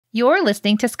You're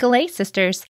listening to Scholé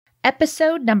Sisters,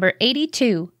 episode number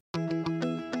 82.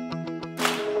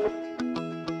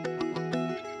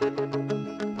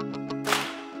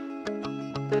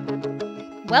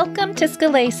 Welcome to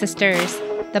Scholé Sisters,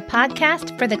 the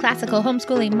podcast for the classical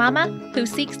homeschooling mama who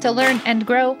seeks to learn and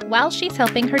grow while she's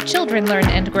helping her children learn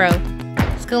and grow.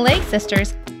 Scholé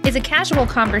Sisters is a casual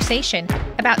conversation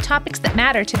about topics that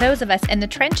matter to those of us in the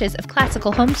trenches of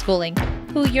classical homeschooling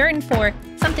who yearn for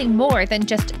something more than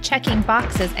just checking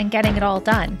boxes and getting it all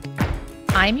done.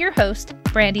 I'm your host,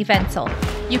 Brandy Vencel.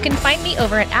 You can find me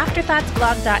over at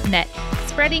afterthoughtsblog.net,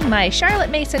 spreading my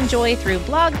Charlotte Mason joy through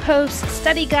blog posts,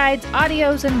 study guides,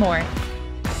 audios, and more.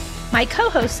 My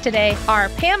co-hosts today are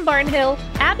Pam Barnhill,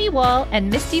 Abby Wahl,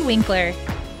 and Mystie Winckler.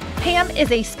 Pam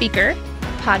is a speaker,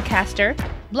 podcaster,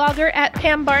 blogger at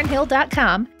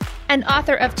pambarnhill.com, and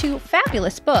author of 2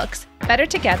 fabulous books, Better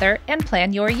Together and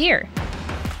Plan Your Year.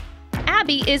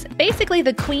 Abby is basically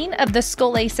the queen of the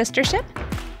Scholé Sistership.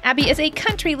 Abby is a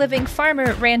country-living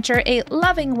farmer, rancher, a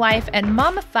loving wife, and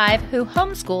mom of 5 who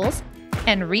homeschools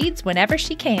and reads whenever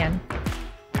she can.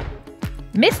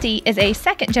 Mystie is a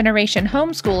second-generation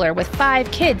homeschooler with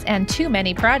 5 kids and too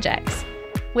many projects.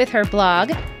 With her blog,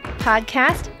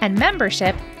 podcast, and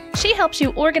membership, she helps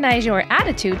you organize your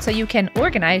attitude so you can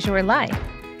organize your life.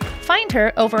 Find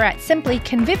her over at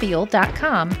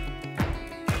simplyconvivial.com.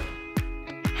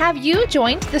 Have you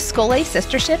joined the Scholé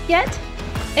Sistership yet?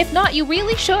 If not, you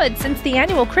really should, since the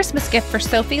annual Christmas gift for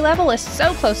Sophie Level is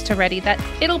so close to ready that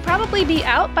it'll probably be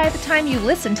out by the time you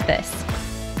listen to this.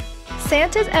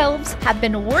 Santa's elves have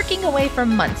been working away for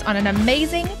months on an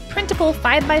amazing printable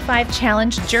 5x5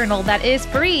 challenge journal that is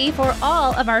free for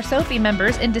all of our Sophie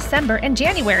members in December and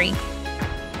January.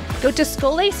 Go to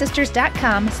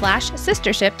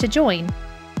scholésisters.com/sistership to join.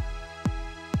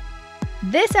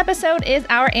 This episode is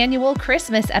our annual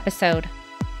Christmas episode.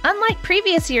 Unlike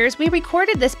previous years, we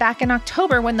recorded this back in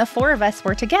October when the 4 of us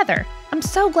were together. I'm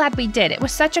so glad we did. It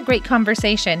was such a great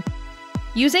conversation.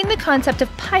 Using the concept of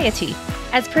piety,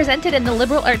 as presented in the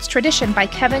liberal arts tradition by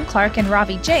Kevin Clark and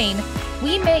Ravi Jain,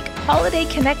 we make holiday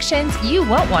connections you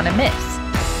won't want to miss.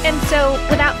 And so,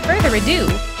 without further ado,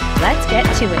 let's get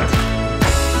to it.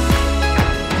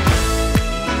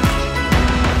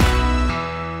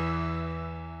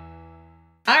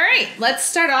 All right, let's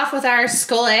start off with our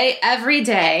Scholé every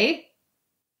day.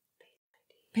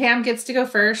 Pam gets to go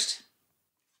first.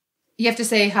 You have to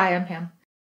say, hi, I'm Pam.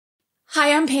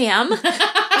 Hi, I'm Pam.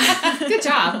 Good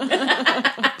job.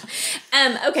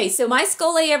 Okay, so my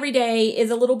Scholé every day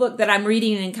is a little book that I'm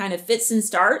reading in kind of fits and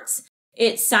starts.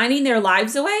 It's Signing Their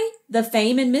Lives Away, the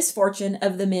Fame and Misfortune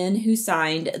of the Men Who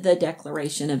Signed the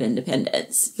Declaration of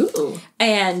Independence. Ooh.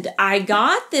 And I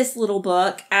got this little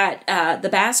book at the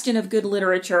Bastion of Good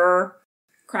Literature,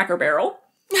 Cracker Barrel.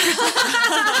 Wow.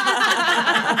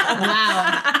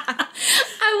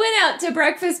 I went out to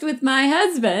breakfast with my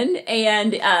husband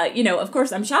and, of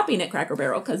course I'm shopping at Cracker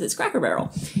Barrel because it's Cracker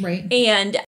Barrel. Right.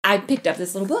 And I picked up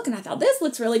this little book and I thought, this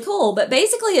looks really cool. But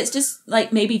basically it's just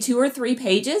like maybe 2 or 3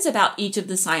 pages about each of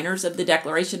the signers of the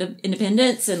Declaration of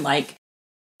Independence and like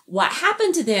what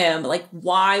happened to them, like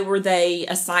why were they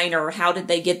a signer? How did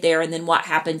they get there? And then what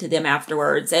happened to them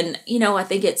afterwards? And, I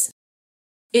think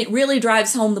it really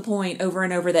drives home the point over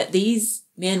and over that these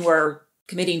men were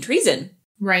committing treason.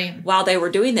 Right. While they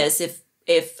were doing this.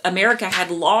 If America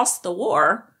had lost the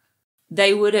war,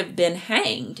 they would have been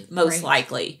hanged, most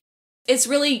likely. It's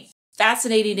really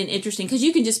fascinating and interesting because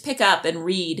you can just pick up and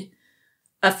read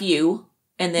a few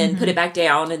and then put it back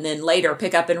down and then later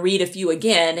pick up and read a few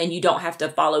again and you don't have to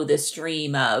follow this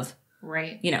stream of,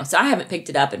 so I haven't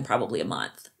picked it up in probably a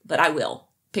month, but I will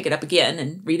pick it up again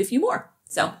and read a few more.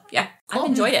 So, yeah, cool. I've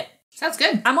enjoyed it. Sounds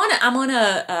good. I'm on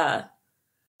a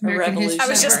revolution. I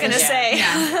was just going to say.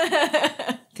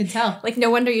 Yeah. Can tell. Like,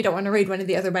 no wonder you don't want to read one of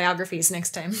the other biographies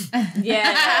next time.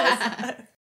 Yes.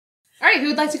 All right, who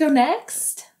would like to go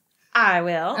next? I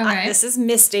will. Okay. This is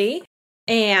Mystie,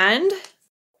 and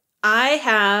I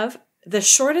have The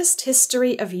Shortest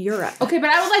History of Europe. Okay, but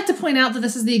I would like to point out that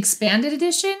this is the expanded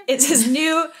edition. It's his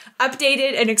new,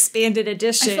 updated, and expanded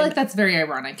edition. I feel like that's very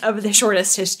ironic. Of The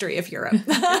Shortest History of Europe.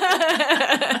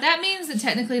 That means that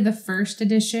technically the first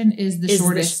edition is the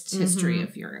shortest history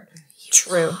of Europe.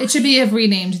 True. It should be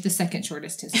renamed the second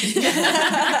shortest history.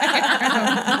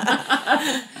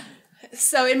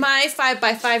 So in my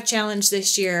 5x5 challenge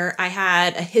this year, I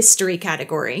had a history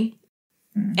category.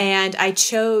 And I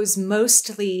chose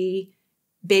mostly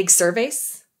big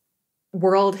surveys,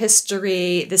 world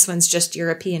history. This one's just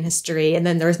European history. And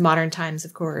then there's modern times,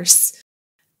 of course.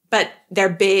 But they're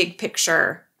big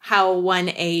picture, how one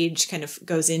age kind of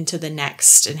goes into the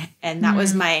next. And that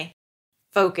was my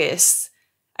focus.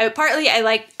 Partly, I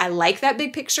like that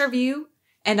big picture view,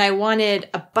 and I wanted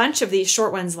a bunch of these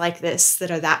short ones like this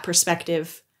that are that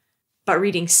perspective, but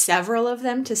reading several of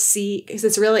them to see, because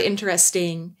it's really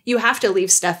interesting. You have to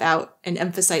leave stuff out and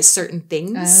emphasize certain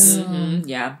things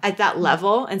at that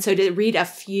level. And so to read a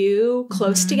few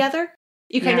close together,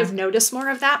 you kind of notice more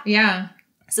of that. Yeah.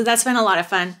 So that's been a lot of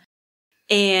fun.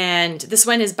 And this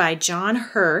one is by John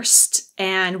Hurst.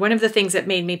 And one of the things that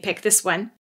made me pick this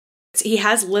one, he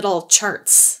has little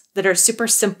charts that are super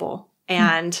simple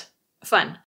and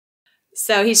fun.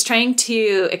 So he's trying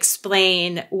to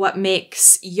explain what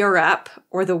makes Europe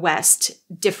or the West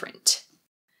different,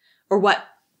 or what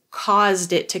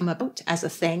caused it to come about as a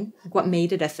thing, what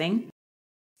made it a thing.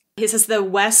 He says the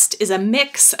West is a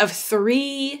mix of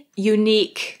 3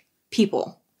 unique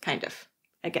people, kind of,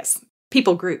 I guess,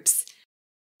 people groups.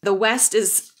 The West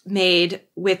is made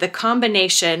with a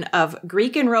combination of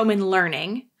Greek and Roman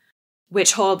learning,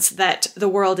 which holds that the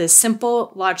world is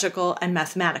simple, logical, and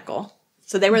mathematical.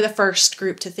 So they were the first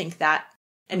group to think that,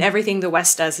 and everything the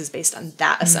West does is based on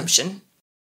that assumption.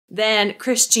 Then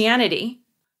Christianity,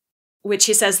 which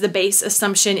he says the base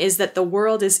assumption is that the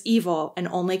world is evil and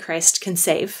only Christ can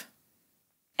save.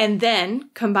 And then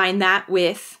combine that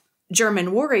with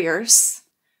German warriors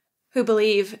who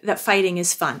believe that fighting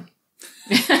is fun.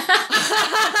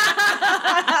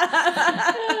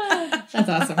 That's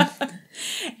awesome.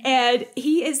 And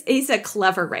he's a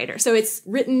clever writer. So it's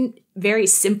written very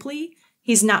simply.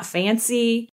 He's not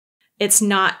fancy. It's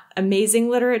not amazing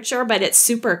literature, but it's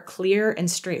super clear and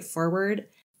straightforward.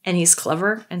 And he's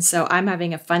clever. And so I'm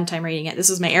having a fun time reading it. This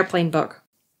was my airplane book.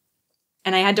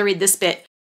 And I had to read this bit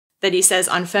that he says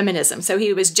on feminism. So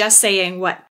he was just saying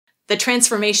what the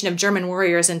transformation of German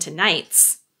warriors into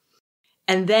knights.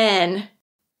 And then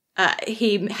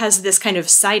he has this kind of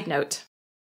side note.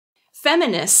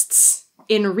 Feminists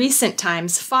in recent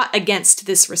times fought against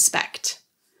this respect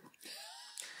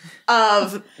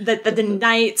of that the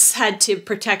knights had to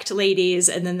protect ladies,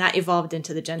 and then that evolved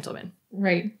into the gentlemen.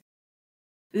 Right.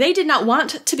 They did not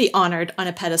want to be honored on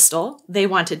a pedestal. They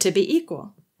wanted to be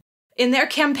equal. In their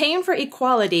campaign for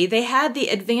equality, they had the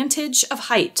advantage of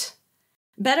height.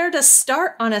 Better to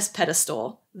start on a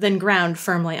pedestal than ground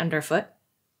firmly underfoot.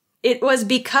 It was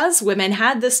because women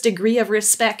had this degree of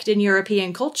respect in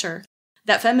European culture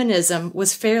that feminism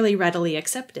was fairly readily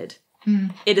accepted.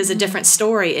 It is a different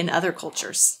story in other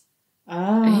cultures.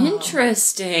 Oh.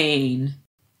 Interesting.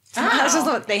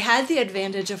 Wow. They had the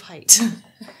advantage of height.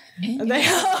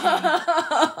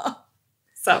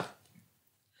 So,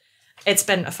 it's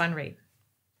been a fun read.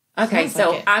 Okay,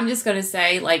 so I'm just going to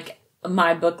say,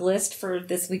 my book list for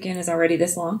this weekend is already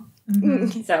this long.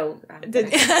 Mm-hmm. So,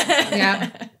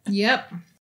 yeah. Yep.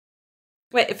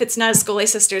 Wait, if it's not a Scholé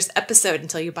Sisters episode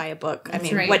until you buy a book,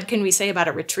 what can we say about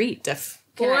a retreat?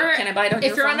 Can I buy it on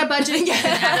if you're on a budget, you can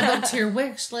add a book to your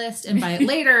wish list and buy it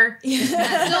later.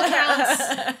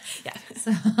 That still counts. Yeah.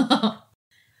 So,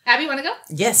 Abby, want to go?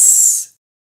 Yes.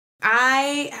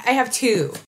 I have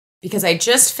 2 because I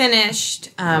just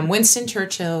finished Winston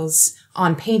Churchill's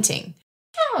On Painting.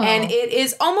 Oh. And it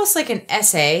is almost like an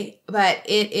essay, but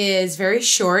it is very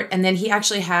short. And then he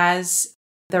actually has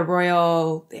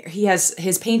he has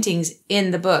his paintings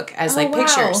in the book as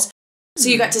pictures. So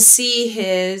you got to see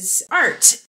his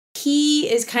art. He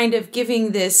is kind of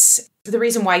giving this, the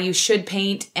reason why you should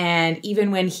paint. And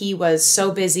even when he was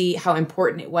so busy, how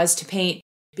important it was to paint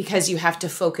because you have to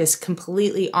focus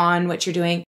completely on what you're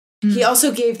doing. Mm. He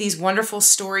also gave these wonderful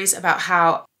stories about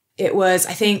how it was,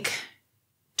 I think,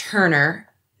 Turner,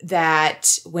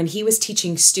 that when he was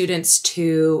teaching students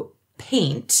to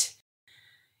paint,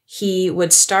 he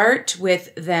would start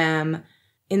with them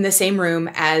in the same room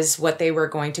as what they were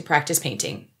going to practice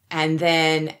painting. And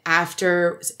then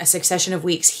after a succession of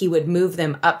weeks, he would move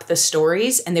them up the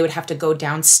stories and they would have to go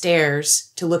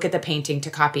downstairs to look at the painting, to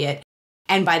copy it.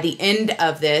 And by the end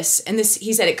of this, and this,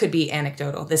 he said it could be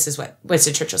anecdotal. This is what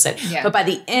Winston Churchill said. Yeah. But by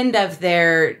the end of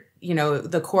their,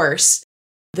 the course,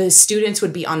 the students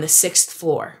would be on the 6th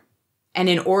floor. And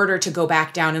in order to go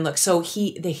back down and look, so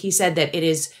he said that it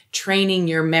is training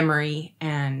your memory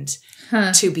and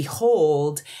to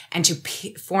behold and to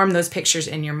form those pictures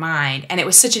in your mind. And it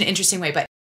was such an interesting way. But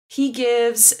he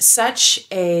gives such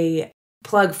a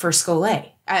plug for Scholé.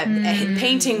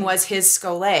 Painting was his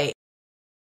Scholé.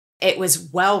 It was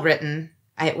well written.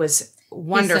 It was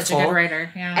wonderful. He's such a good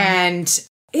writer. Yeah. And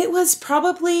it was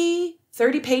probably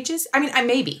 30 pages. I mean,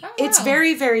 maybe. Oh, wow. It's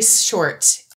very, very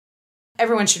short.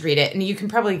 Everyone should read it, and you can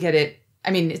probably get it. I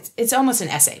mean, it's almost an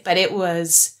essay, but it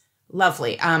was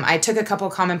lovely. I took a couple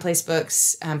commonplace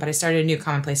books, but I started a new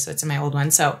commonplace, so it's in my old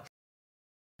one. So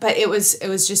But it was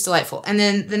just delightful. And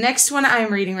then the next one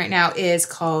I'm reading right now is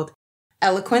called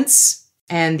Eloquence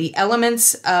and the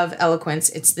Elements of Eloquence.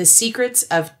 It's the Secrets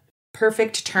of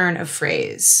Perfect Turn of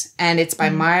Phrase. And it's by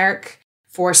Mark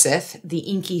Forsyth, the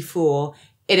Inky Fool.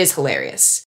 It is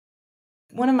hilarious.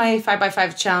 One of my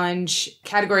 5x5 challenge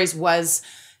categories was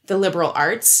the liberal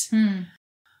arts.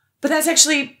 But that's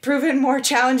actually proven more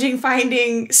challenging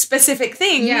finding specific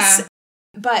things. Yeah.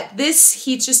 But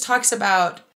he just talks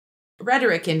about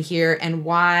rhetoric in here and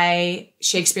why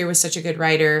Shakespeare was such a good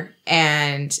writer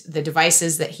and the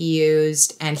devices that he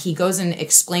used. And he goes and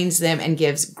explains them and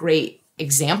gives great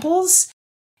examples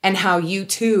and how you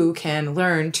too can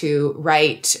learn to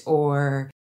write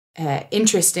or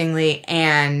interestingly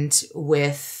and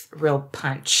with real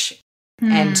punch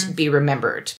and be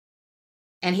remembered.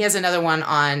 And he has another one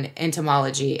on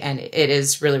entomology, and it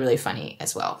is really, really funny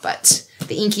as well. But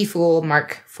the Inky Fool,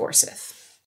 Mark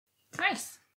Forsyth.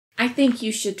 Nice. I think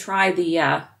you should try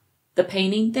the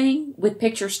painting thing with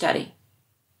picture study.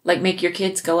 Like make your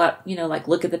kids go up, like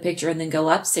look at the picture and then go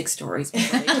up 6 stories.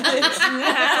 Before they narrate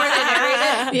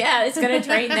it. Yeah, it's going to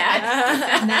train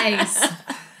that. Nice.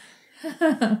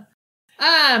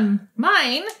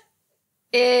 Mine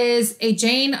is a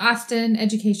Jane Austen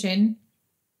education.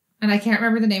 And I can't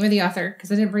remember the name of the author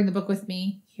because I didn't bring the book with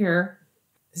me here.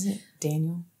 Is it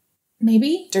Daniel?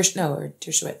 Maybe? Or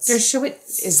Dershowitz.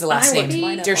 Dershowitz is the last name.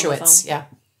 Dershowitz, yeah.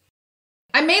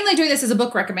 I'm mainly doing this as a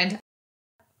book recommend.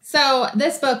 So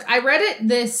this book, I read it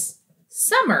this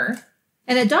summer,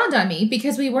 and it dawned on me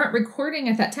because we weren't recording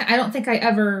at that time. I don't think I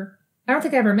ever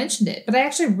mentioned it, but I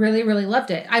actually really, really loved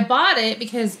it. I bought it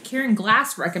because Karen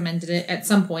Glass recommended it at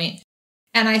some point,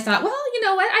 and I thought, well, you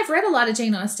know what? I've read a lot of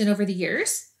Jane Austen over the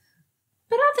years,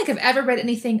 but I don't think I've ever read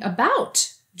anything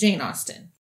about Jane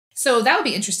Austen. So that would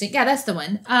be interesting. Yeah, that's the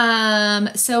one.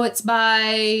 So it's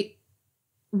by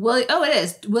it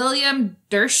is William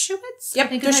Dershowitz. Yep, I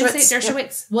think Dershowitz.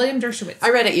 Dershowitz. Yep. William Dershowitz.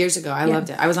 I read it years ago. I loved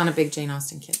it. I was on a big Jane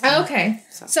Austen kick. Oh, okay.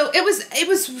 So it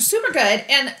was super good,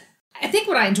 and I think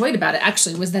what I enjoyed about it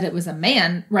actually was that it was a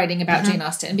man writing about Jane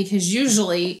Austen, because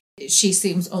usually she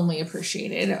seems only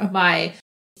appreciated by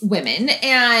women,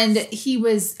 and he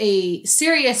was a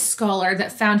serious scholar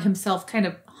that found himself kind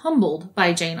of humbled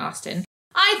by Jane Austen.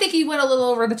 I think he went a little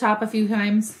over the top a few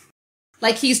times.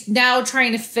 Like he's now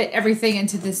trying to fit everything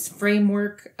into this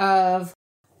framework of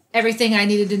everything I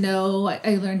needed to know.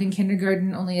 I learned in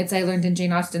kindergarten, only I learned in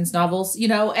Jane Austen's novels,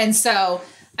 and so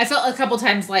I felt a couple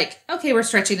times like, okay, we're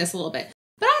stretching this a little bit.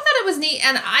 But I thought it was neat,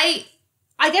 and I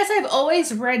guess I've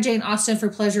always read Jane Austen for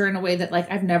pleasure in a way that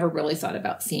I've never really thought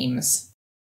about themes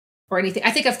or anything.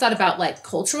 I think I've thought about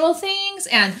cultural things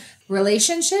and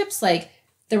relationships, like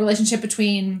the relationship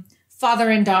between father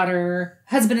and daughter,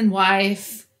 husband and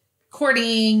wife,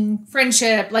 courting,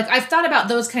 friendship. I've thought about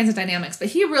those kinds of dynamics, but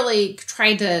he really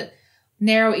tried to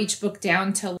narrow each book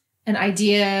down to an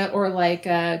idea or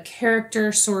a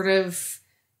character sort of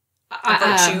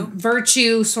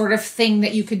virtue sort of thing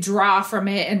that you could draw from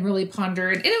it and really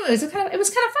ponder it. And it was kind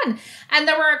of fun. And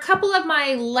there were a couple of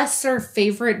my lesser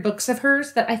favorite books of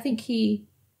hers that I think he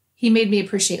made me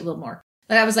appreciate a little more.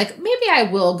 I was like, maybe I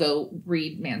will go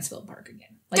read Mansfield Park again.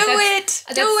 Do it.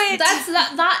 That's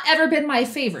not ever been my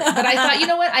favorite. But I thought, you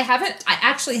know what? I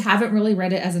actually haven't really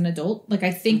read it as an adult.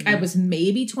 I think I was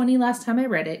maybe 20 last time I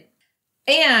read it.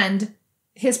 And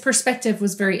his perspective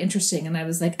was very interesting. And I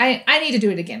was like, I need to do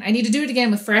it again. I need to do it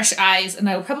again with fresh eyes. And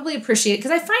I will probably appreciate it,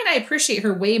 because I find I appreciate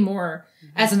her way more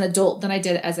as an adult than I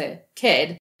did as a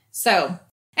kid. So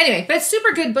anyway, but it's a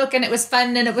super good book, and it was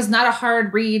fun, and it was not a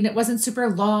hard read, and it wasn't super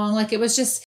long.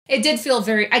 It did feel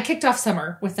I kicked off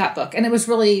summer with that book, and it was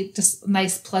really just a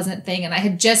nice, pleasant thing. And I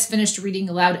had just finished reading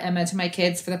aloud Emma to my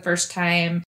kids for the first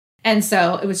time. And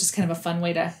so it was just kind of a fun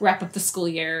way to wrap up the school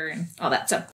year and all that.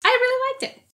 So I really liked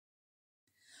it.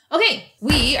 Okay,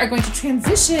 we are going to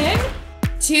transition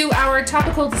to our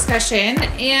topical discussion,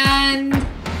 and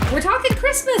we're talking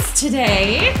Christmas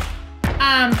today.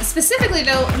 Specifically,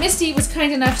 though, Mystie was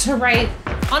kind enough to write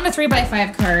on a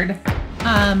 3x5 card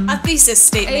a thesis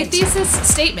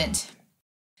statement.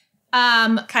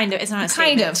 Kind of. It's not a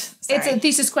statement. Kind of. Sorry. It's a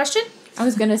thesis question. I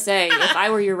was going to say, if I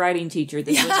were your writing teacher,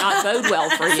 this would not bode well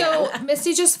for you. So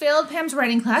Mystie just failed Pam's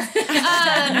writing class.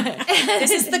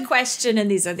 This is the question, and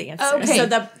these are the answers. Okay. So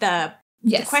the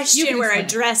question we're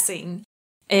addressing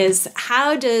is,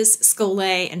 how does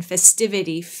Scholé and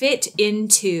festivity fit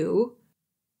into,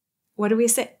 what do we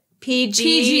say?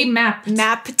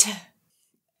 PGMAPT.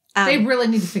 They really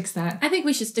need to fix that. I think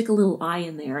we should stick a little I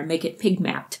in there and make it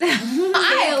PGMAPT.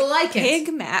 I like it.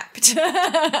 PGMAPT.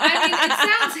 I mean, it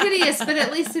sounds hideous, but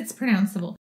at least it's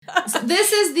pronounceable. So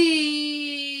this is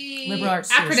the the Liberal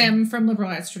arts acronym tradition. from liberal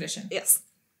arts tradition. Yes.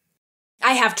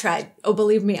 I have tried. Oh,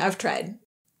 believe me, I've tried.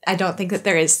 I don't think that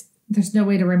there is. There's no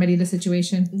way to remedy the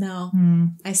situation. No.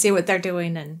 I see what they're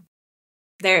doing, and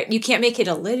you can't make it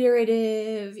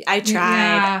alliterative. I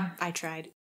tried. Yeah. I tried.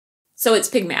 So it's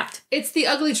PGMAPT. It's the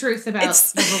ugly truth about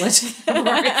It's- the religion. of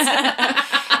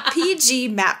arts.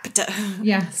 PGMAPT.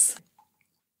 Yes.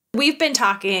 We've been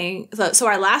talking, so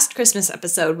our last Christmas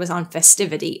episode was on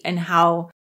festivity and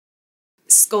how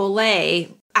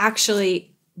Scholé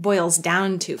actually boils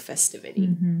down to festivity.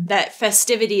 Mm-hmm. That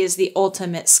festivity is the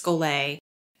ultimate Scholé.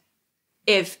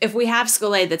 If we have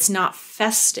Scholé that's not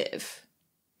festive,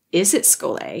 is it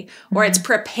Scholé? Or it's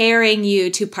preparing you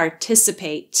to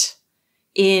participate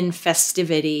in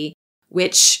festivity,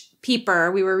 which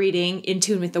Pieper, we were reading In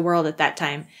Tune with the World at that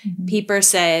time, Pieper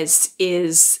says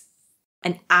is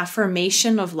an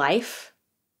affirmation of life,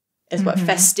 is what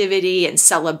festivity and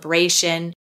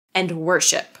celebration and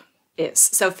worship is.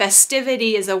 So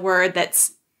festivity is a word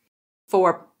that's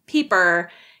for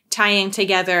Pieper tying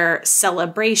together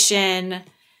celebration,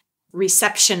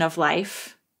 reception of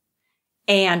life,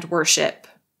 and worship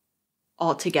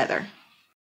all together.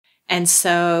 And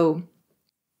so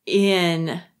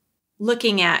in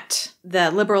looking at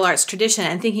the liberal arts tradition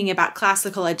and thinking about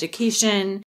classical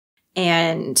education,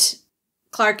 and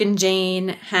Clark and Jain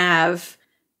have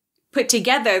put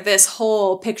together this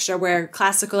whole picture where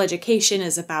classical education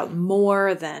is about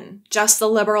more than just the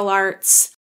liberal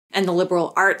arts, and the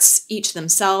liberal arts each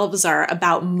themselves are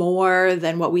about more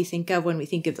than what we think of when we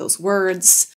think of those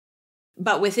words.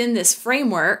 But within this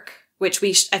framework, which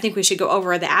I think we should go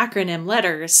over the acronym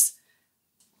letters,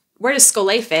 where does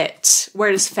Scholé fit?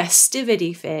 Where does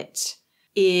festivity fit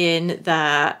in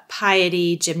the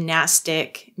piety,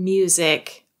 gymnastic,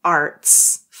 music,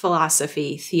 arts,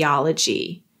 philosophy,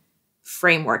 theology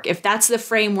framework? If that's the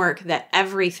framework that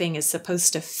everything is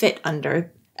supposed to fit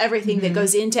under, everything that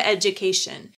goes into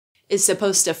education is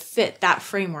supposed to fit that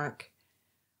framework,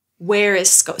 where is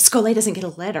Scholé doesn't get a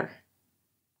letter.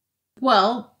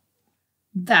 Well,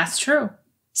 that's true.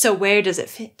 So where does it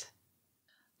fit?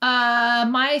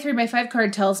 My 3x5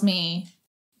 card tells me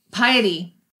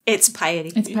piety. It's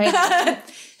piety. It's piety.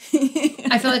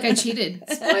 I feel like I cheated.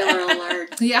 Spoiler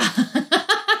alert. Yeah.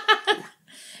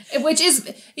 Which is,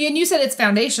 and you said it's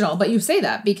foundational, but you say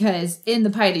that because in the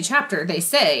piety chapter, they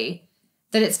say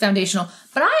that it's foundational.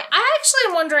 But I actually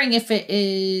am wondering if it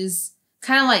is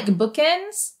kind of like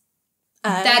bookends,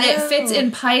 that it fits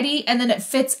in piety and then it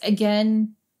fits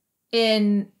again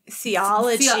in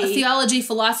theology. Theology,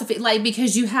 philosophy, like,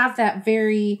 because you have that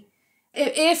very,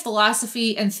 if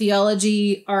philosophy and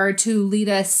theology are to lead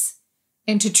us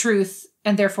into truth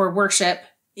and therefore worship,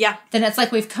 Yeah. then it's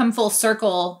like we've come full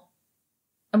circle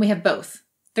and we have both.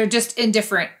 They're just in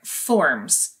different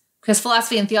forms because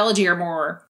philosophy and theology are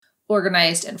more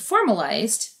organized and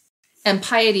formalized, and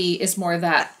piety is more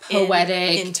that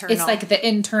poetic, internal. It's like the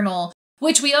internal,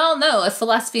 which we all know if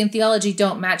philosophy and theology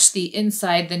don't match the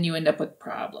inside, then you end up with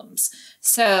problems.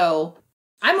 So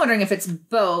I'm wondering if it's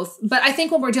both. But I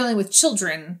think when we're dealing with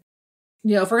children,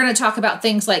 you know, if we're going to talk about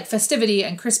things like festivity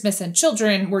and Christmas and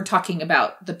children, we're talking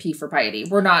about the P for piety.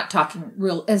 We're not talking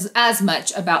as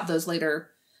much about those later,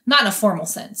 not in a formal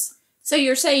sense. So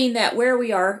you're saying that where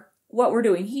we are, what we're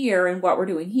doing here and what we're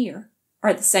doing here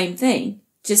are the same thing,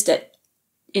 just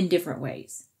in different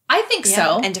ways. I think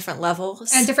so. And different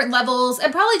levels. And different levels,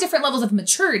 and probably different levels of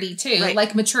maturity too. Right.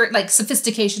 Like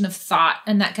sophistication of thought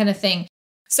and that kind of thing.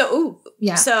 So,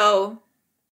 Yeah. So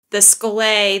the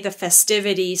Scholé, the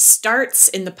festivity starts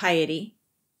in the piety.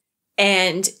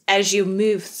 And as you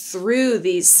move through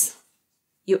these,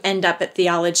 you end up at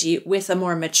theology with a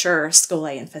more mature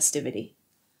Scholé and festivity.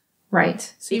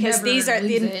 Right. So Because these are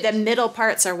the middle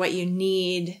parts are what you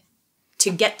need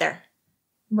to get there,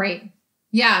 right.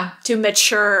 Yeah. to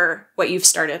mature what you've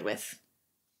started with,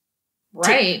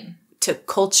 Right. to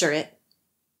culture it.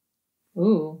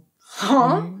 Ooh.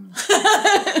 Huh?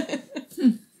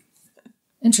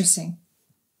 Interesting.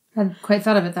 Hadn't quite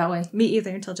thought of it that way. Me either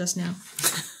until just now.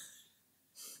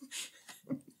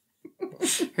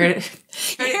 Heard it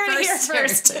here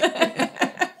first.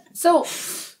 So,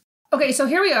 okay, so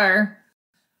here we are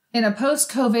in a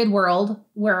post-COVID world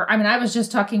where, I mean, I was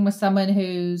just talking with someone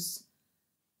who's,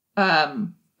 but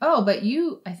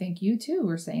I think you too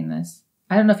were saying this.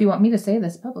 I don't know if you want me to say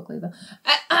this publicly though.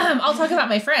 I'll talk about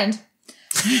my friend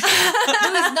who is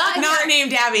not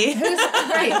named Abby.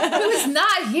 who is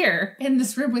not here in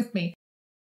this room with me,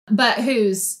 but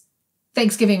whose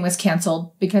Thanksgiving was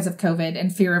canceled because of COVID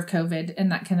and fear of COVID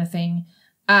and that kind of thing.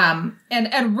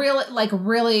 And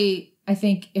really, I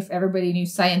think if everybody knew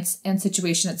science and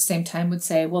situation at the same time would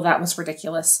say, well, that was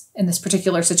ridiculous in this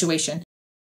particular situation.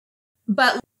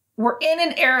 But we're in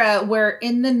an era where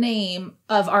in the name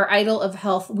of our idol of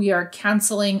health, we are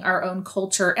canceling our own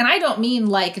culture. And I don't mean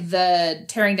like the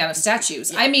tearing down of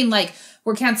statues. I mean like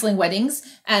we're canceling weddings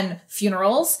and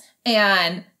funerals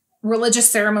and religious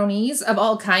ceremonies of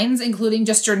all kinds, including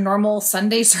just your normal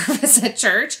Sunday service at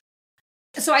church.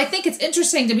 So I think it's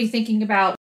interesting to be thinking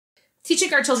about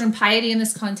teaching our children piety in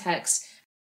this context.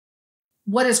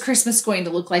 What is Christmas going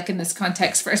to look like in this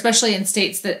context, for especially in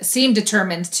states that seem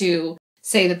determined to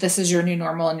say that this is your new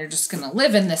normal and you're just going to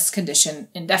live in this condition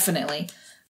indefinitely.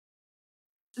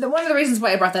 One of the reasons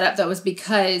why I brought that up, though, is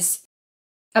because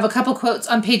I have a couple quotes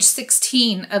on page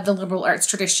 16 of the liberal arts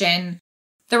tradition,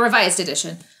 the revised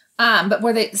edition, but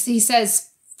where he says,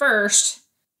 first,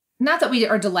 not that we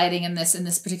are delighting in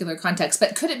this particular context,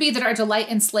 but could it be that our delight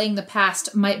in slaying the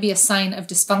past might be a sign of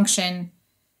dysfunction?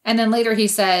 And then later he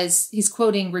says, he's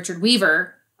quoting Richard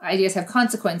Weaver, Ideas Have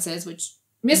Consequences, which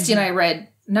Misty and I read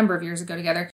a number of years ago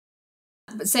together,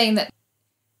 but saying that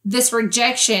this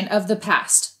rejection of the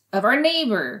past, of our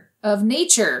neighbor, of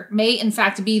nature, may in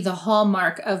fact be the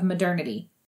hallmark of modernity.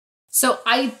 So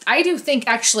I do think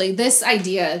actually this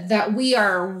idea that we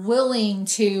are willing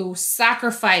to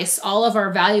sacrifice all of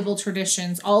our valuable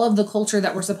traditions, all of the culture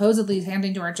that we're supposedly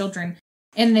handing to our children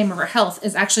in the name of our health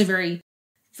is actually very,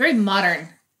 very modern.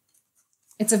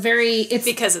 It's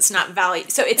because it's not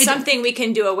valued. So it's something we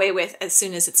can do away with as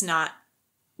soon as it's not.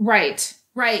 Right.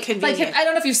 Convenient. Like, I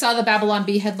don't know if you saw the Babylon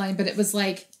Bee headline, but it was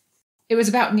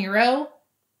about Nero.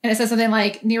 And it says something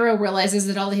like, Nero realizes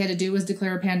that all he had to do was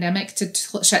declare a pandemic to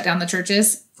shut down the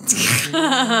churches. And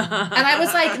I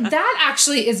was like, that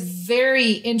actually is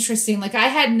very interesting. Like, I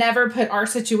had never put our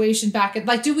situation back at,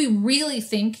 like, do we really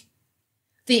think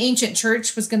the ancient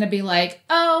church was going to be like,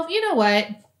 oh, you know what?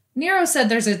 Nero said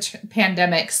there's a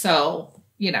pandemic, so,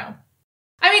 you know.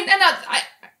 I mean, and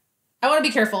I want to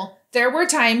be careful. There were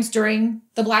times during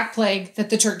the Black Plague that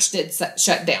the church did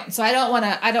shut down. So I don't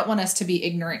want us to be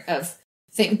ignorant of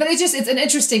thing, but it's an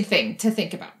interesting thing to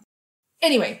think about.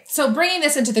 Anyway, so bringing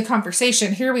this into the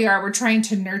conversation, here we are, we're trying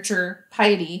to nurture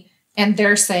piety, and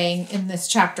they're saying in this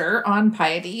chapter on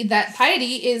piety that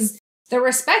piety is the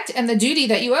respect and the duty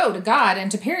that you owe to God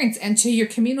and to parents and to your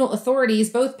communal authorities,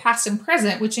 both past and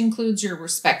present, which includes your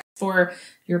respect for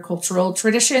your cultural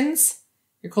traditions,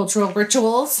 your cultural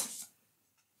rituals.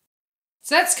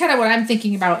 So that's kind of what I'm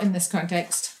thinking about in this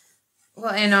context.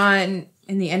 Well, and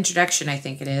in the introduction, I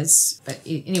think it is. But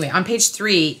anyway, on page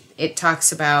 3, it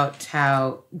talks about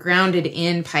how grounded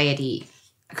in piety,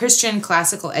 Christian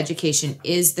classical education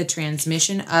is the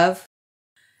transmission of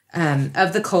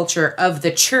the culture of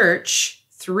the church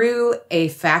through a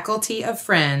faculty of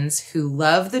friends who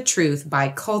love the truth by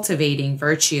cultivating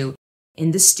virtue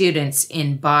in the students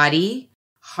in body,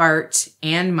 heart,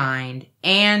 and mind,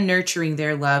 and nurturing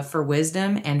their love for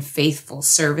wisdom and faithful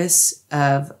service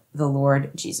of the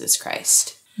Lord Jesus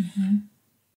Christ. Mm-hmm.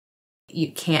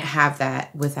 You can't have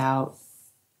that without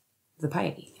the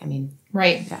piety. I mean,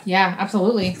 right. Yeah,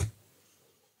 absolutely.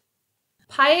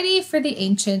 Piety for the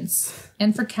ancients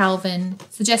and for Calvin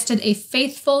suggested a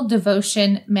faithful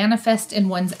devotion manifest in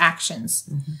one's actions.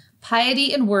 Mm-hmm.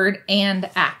 Piety in word and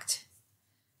act.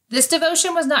 This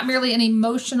devotion was not merely an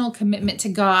emotional commitment to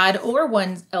God or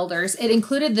one's elders. It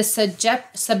included the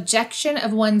subjection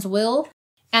of one's will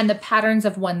and the patterns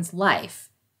of one's life.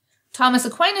 Thomas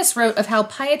Aquinas wrote of how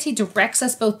piety directs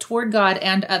us both toward God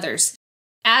and others.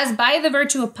 As by the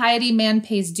virtue of piety, man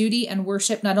pays duty and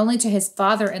worship not only to his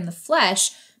father in the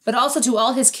flesh, but also to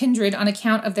all his kindred on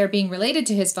account of their being related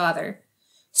to his father.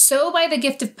 So by the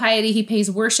gift of piety, he pays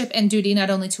worship and duty not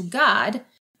only to God,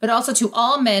 but also to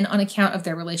all men on account of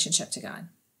their relationship to God.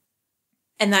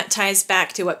 And that ties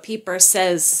back to what Pieper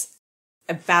says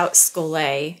about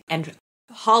Scholé and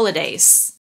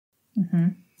holidays, mm-hmm.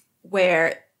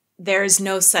 where there's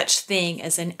no such thing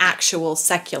as an actual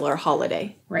secular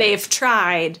holiday. Right. They've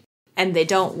tried, and they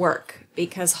don't work,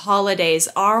 because holidays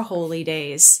are holy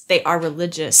days. They are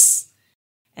religious,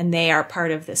 and they are part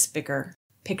of this bigger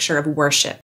picture of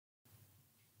worship.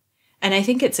 And I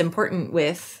think it's important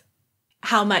with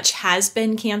how much has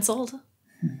been canceled,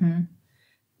 mm-hmm.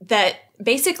 that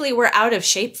basically we're out of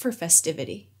shape for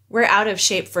festivity. We're out of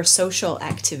shape for social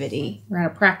activity. We're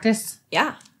out of practice.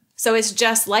 Yeah. So it's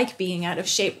just like being out of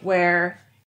shape, where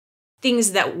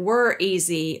things that were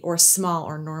easy or small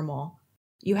or normal,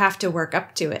 you have to work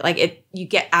up to it. Like you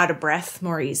get out of breath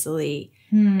more easily.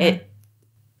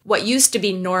 What used to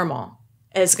be normal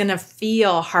is going to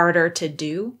feel harder to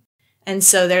do. And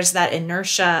so there's that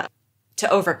inertia to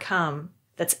overcome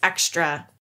that's extra.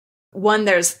 one,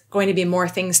 there's going to be more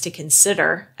things to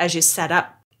consider as you set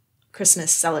up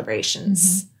Christmas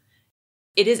celebrations.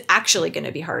 It is actually going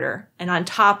to be harder. And on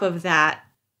top of that,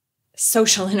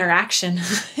 social interaction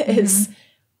is,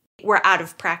 we're out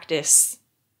of practice.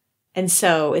 And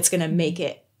so it's going to make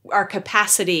it, our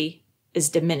capacity is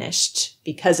diminished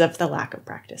because of the lack of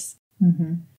practice.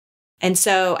 And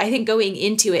so I think going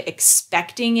into it,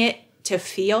 expecting it to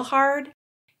feel hard,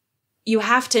 you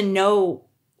have to know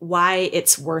why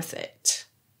it's worth it.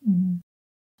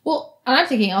 Well, I'm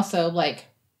thinking also, like,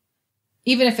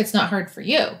 even if it's not hard for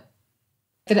you,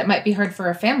 that it might be hard for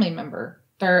a family member.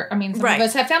 Some of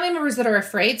us have family members that are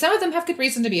afraid. Some of them have good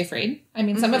reason to be afraid. I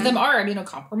mean, some of them are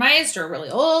immunocompromised or really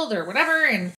old or whatever.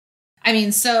 And I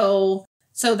mean, so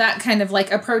that kind of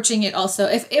like approaching it also,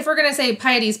 if we're going to say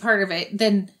piety is part of it,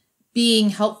 then being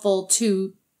helpful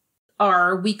to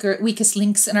our weakest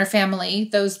links in our family,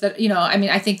 those that,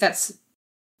 I think that's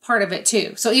part of it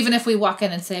too. So even if we walk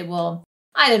in and say, well,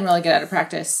 I didn't really get out of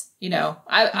practice,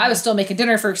 I was still making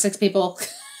dinner for 6 people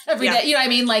every day. You know what I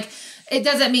mean? Like, it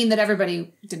doesn't mean that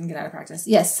everybody didn't get out of practice.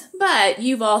 Yes. But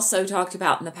you've also talked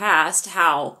about in the past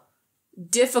how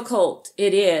difficult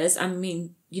it is. I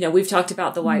mean, we've talked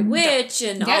about the White Witch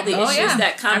and all the issues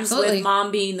that comes with mom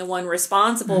being the one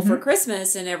responsible for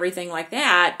Christmas and everything like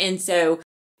that. And so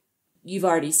you've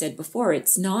already said before,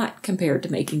 it's not compared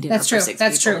to making dinner for 6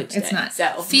 That's people true. each day. It's not.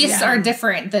 So feasts are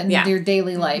different than your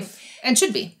daily life and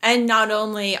should be. And not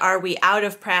only are we out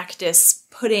of practice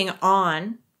putting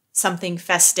on something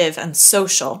festive and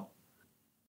social,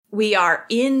 we are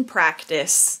in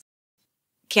practice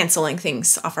canceling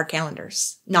things off our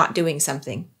calendars, not doing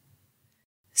something.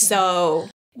 So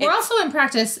we're also in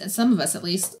practice, some of us at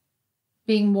least,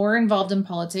 being more involved in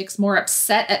politics, more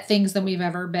upset at things than we've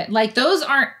ever been. Like, those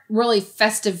aren't really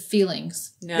festive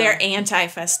feelings. No. They're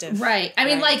anti-festive. Right. I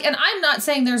mean, and I'm not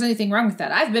saying there's anything wrong with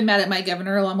that. I've been mad at my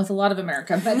governor along with a lot of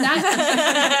America, but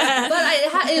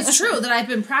it's true that I've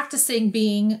been practicing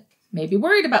being maybe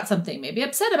worried about something, maybe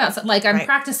upset about something. Like, I'm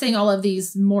practicing all of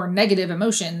these more negative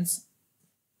emotions.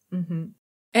 And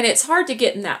it's hard to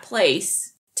get in that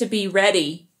place to be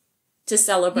ready to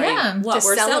celebrate what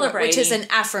we're celebrating. Which is an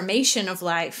affirmation of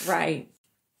life. Right.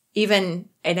 Even,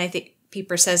 and I think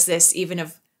Pieper says this, even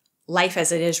of life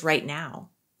as it is right now.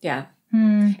 Yeah.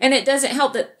 And it doesn't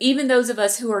help that even those of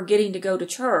us who are getting to go to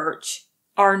church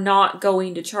are not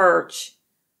going to church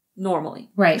normally.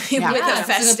 Right. With a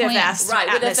festive atmosphere.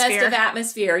 Right, with a festive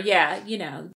atmosphere. Yeah,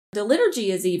 the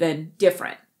liturgy is even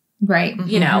different. Right.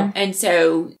 And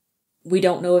so we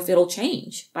don't know if it'll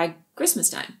change by Christmas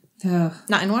time. Ugh.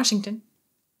 Not in Washington.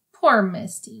 Poor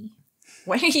Misty.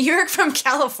 You're from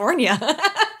California.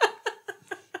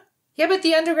 Yeah, but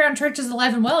the underground church is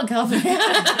alive and well in California. All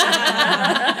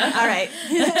right.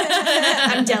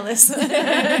 I'm jealous.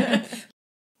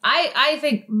 I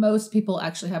think most people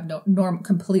actually have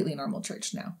completely normal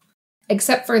church now,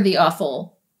 except for the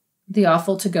awful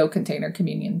to-go container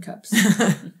communion cups.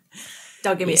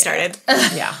 Don't get me started.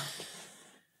 Yeah.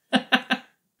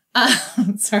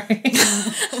 Sorry.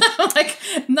 I'm like,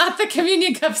 not the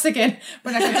communion cups again.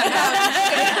 We're not going to talk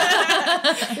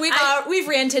about We've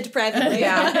ranted privately.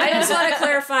 Yeah. I just want to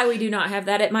clarify, we do not have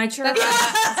that at my church.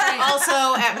 Also,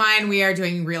 at mine, we are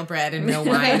doing real bread and real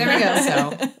wine. Okay, there we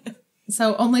go.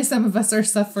 So only some of us are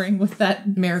suffering with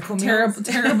that miracle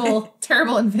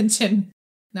terrible invention.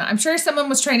 No, I'm sure someone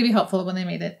was trying to be helpful when they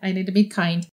made it. I need to be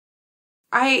kind.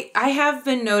 I have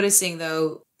been noticing,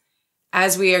 though,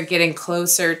 as we are getting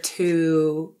closer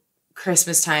to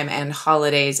Christmas time and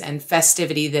holidays and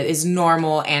festivity that is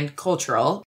normal and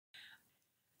cultural,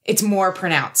 it's more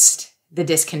pronounced, the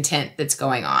discontent that's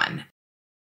going on.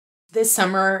 This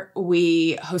summer,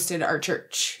 we hosted our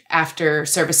church after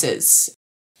services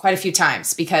quite a few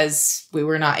times because we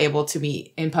were not able to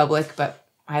meet in public, but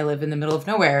I live in the middle of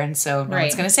nowhere, and so no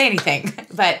one's going to say anything.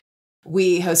 But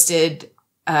we hosted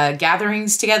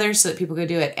gatherings together so that people could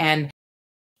do it, and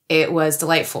it was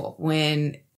delightful.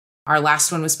 When our last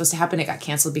one was supposed to happen, it got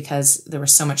canceled because there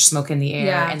was so much smoke in the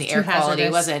air and the air quality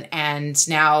wasn't. And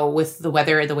now with the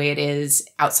weather the way it is,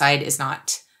 outside is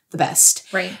not the best.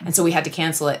 Right. And so we had to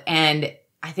cancel it. And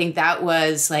I think that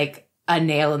was like a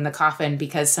nail in the coffin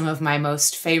because some of my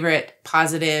most favorite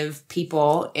positive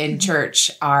people in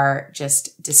church are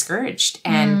just discouraged.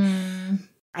 And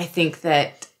I think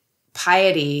that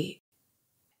piety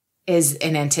is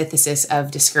an antithesis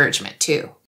of discouragement too.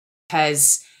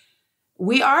 Because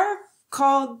we are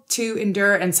called to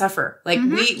endure and suffer. Like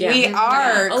we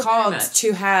are called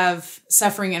to have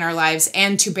suffering in our lives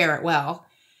and to bear it well.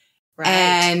 Right.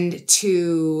 And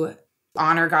to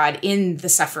honor God in the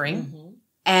suffering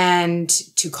and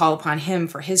to call upon him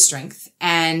for his strength.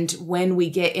 And And when we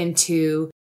get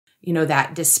into,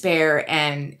 that despair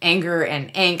and anger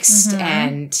and angst,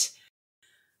 and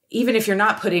even if you're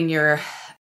not putting your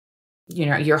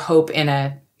hope in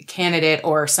a candidate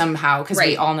or somehow, because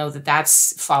we all know that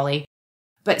that's folly,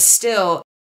 but still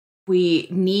we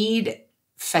need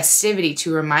festivity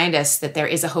to remind us that there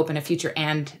is a hope and a future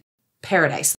and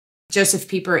paradise. Joseph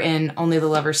Pieper in Only the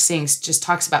Lover Sings just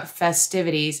talks about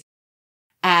festivities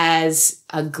as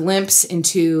a glimpse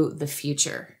into the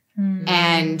future.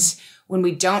 And when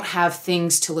we don't have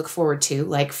things to look forward to,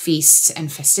 like feasts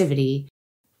and festivity,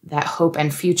 that hope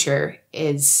and future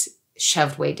is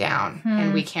shoved way down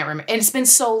and we can't remember. And it's been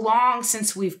so long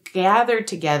since we've gathered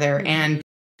together and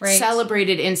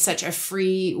celebrated in such a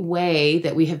free way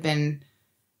that we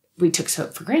took so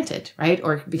for granted, right?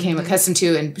 Or became accustomed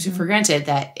to and for granted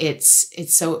that it's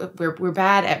so we're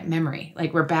bad at memory.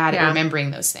 Like we're bad at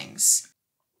remembering those things.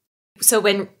 So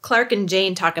when Clark and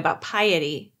Jain talk about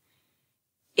piety,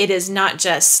 it is not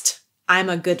just, I'm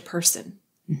a good person,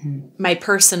 my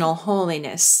personal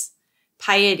holiness.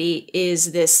 Piety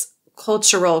is this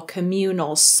cultural,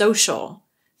 communal, social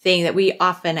thing that we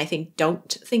often, I think, don't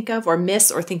think of or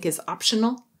miss or think is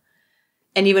optional.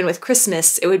 And even with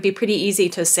Christmas, it would be pretty easy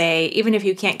to say, even if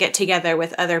you can't get together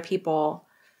with other people,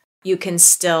 you can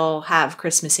still have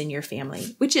Christmas in your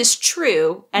family, which is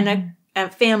true. And a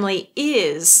family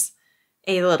is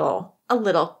a little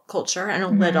culture and a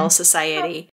little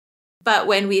society. But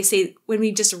when we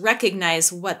just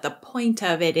recognize what the point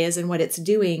of it is and what it's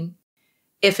doing,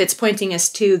 if it's pointing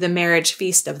us to the marriage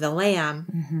feast of the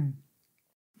Lamb,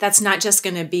 that's not just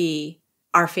going to be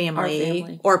our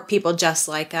family or people just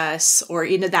like us or,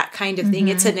 that kind of thing.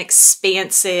 It's an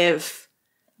expansive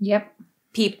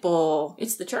people.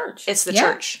 It's the church. It's the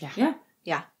church.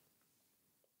 Yeah.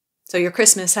 So your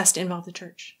Christmas has to involve the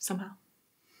church somehow.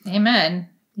 Amen.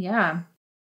 Yeah.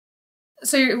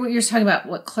 So you're talking about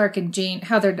what Clark and Jain,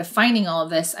 how they're defining all of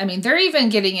this. I mean, they're even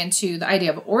getting into the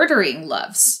idea of ordering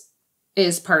loves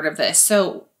is part of this.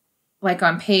 So like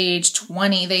on page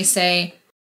 20, they say,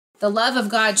 the love of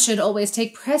God should always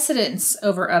take precedence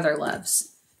over other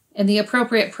loves, and the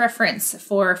appropriate preference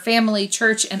for family,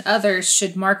 church, and others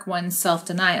should mark one's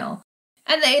self-denial.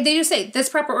 And they do say this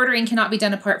proper ordering cannot be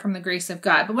done apart from the grace of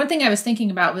God. But one thing I was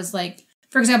thinking about was like,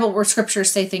 for example, where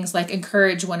scriptures say things like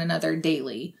encourage one another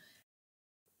daily.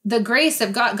 The grace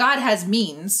of God, God has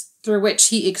means through which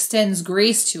he extends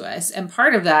grace to us. And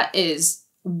part of that is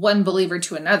one believer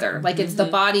to another. Like it's the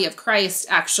body of Christ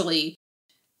actually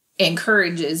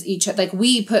encourages each other. Like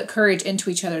we put courage into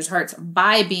each other's hearts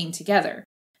by being together.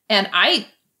 And I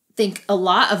think a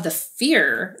lot of the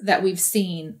fear that we've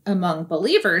seen among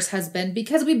believers has been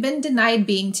because we've been denied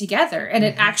being together. And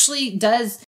it actually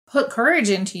does put courage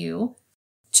into you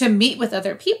to meet with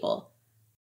other people.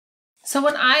 So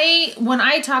when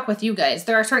I talk with you guys,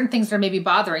 there are certain things that are maybe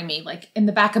bothering me, like in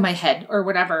the back of my head or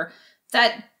whatever,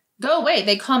 that go away.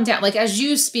 They calm down. Like as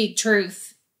you speak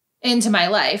truth into my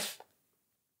life,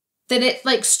 then it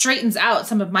like straightens out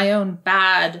some of my own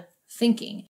bad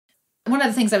thinking. One of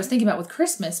the things I was thinking about with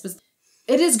Christmas was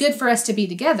it is good for us to be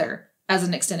together as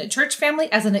an extended church family,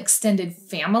 as an extended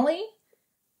family,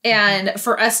 and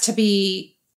for us to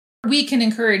be, we can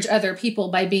encourage other people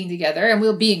by being together, and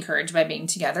we'll be encouraged by being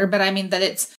together. But I mean that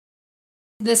it's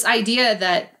this idea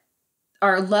that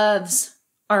our loves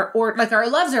are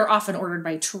often ordered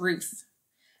by truth,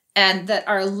 and that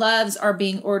our loves are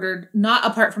being ordered not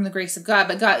apart from the grace of God,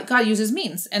 but God uses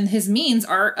means, and his means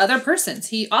are other persons.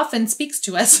 He often speaks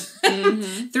to us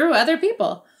through other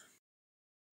people.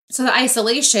 So the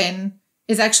isolation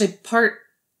is actually part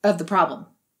of the problem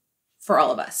for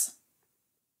all of us.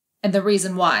 And the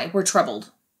reason why we're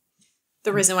troubled.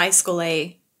 The reason why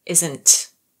Scholé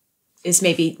is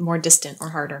maybe more distant or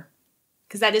harder.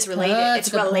 Because that is related.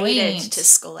 It's related to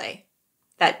Scholé.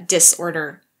 That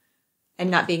disorder and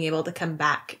not being able to come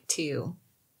back to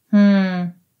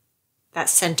that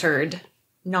centered,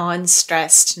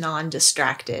 non-stressed,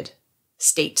 non-distracted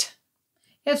state.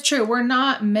 It's true. We're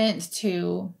not meant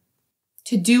to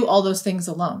do all those things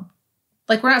alone.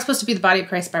 Like, we're not supposed to be the body of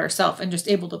Christ by ourselves and just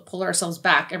able to pull ourselves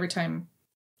back every time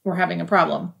we're having a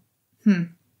problem.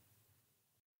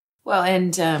 Well,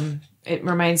 and it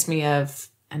reminds me of,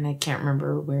 and I can't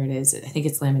remember where it is. I think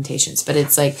it's Lamentations, but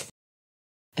it's like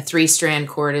a 3-strand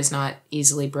cord is not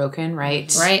easily broken,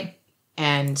 right? Right.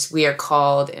 And we are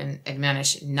called and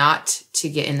admonished not to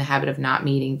get in the habit of not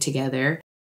meeting together.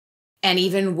 And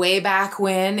even way back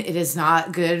when, it is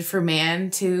not good for man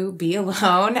to be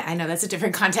alone. I know that's a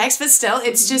different context, but still,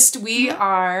 it's just we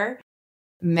are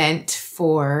meant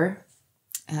for...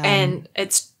 and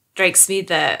it strikes me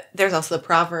that there's also the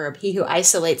proverb, he who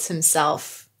isolates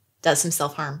himself does some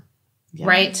self-harm. Yeah.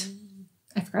 Right.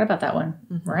 I forgot about that one.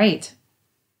 Mm-hmm. Right.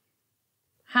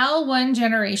 How one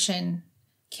generation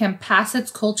can pass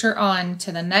its culture on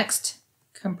to the next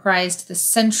comprised the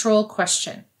central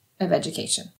question of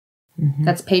education. Mm-hmm.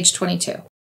 That's page 22.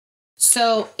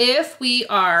 So if we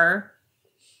are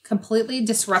completely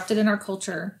disrupted in our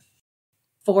culture,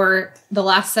 for the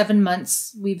last 7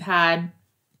 months, we've had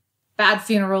bad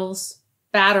funerals,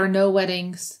 bad or no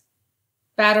weddings,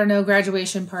 bad or no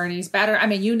graduation parties,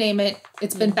 you name it.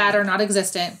 It's been bad or not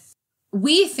existent.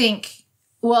 We think,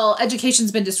 well,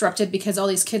 education's been disrupted because all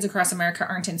these kids across America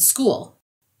aren't in school.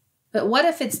 But what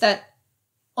if it's that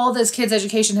all those kids'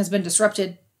 education has been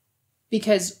disrupted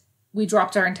because we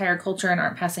dropped our entire culture and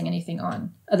aren't passing anything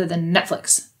on other than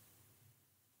Netflix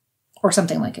or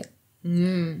something like it?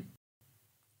 Mm.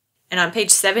 And on page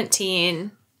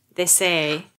 17, they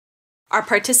say, our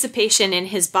participation in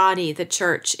his body, the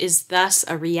church, is thus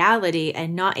a reality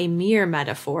and not a mere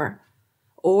metaphor.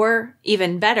 Or,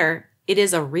 even better, it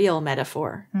is a real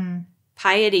metaphor. Mm.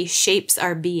 Piety shapes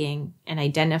our being and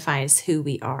identifies who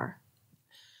we are.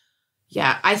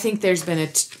 Yeah, I think there's been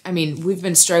we've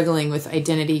been struggling with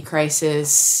identity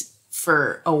crisis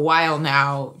for a while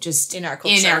now, just in our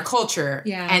culture.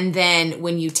 Yeah. And then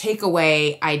when you take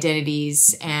away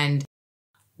identities and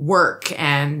work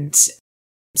and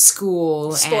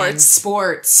school and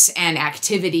sports and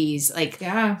activities,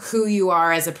 who you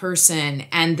are as a person,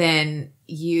 and then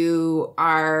you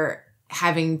are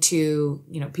having to,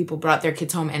 people brought their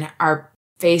kids home and are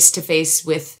face to face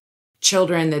with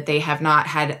children that they have not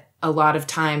had a lot of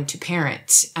time to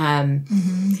parent.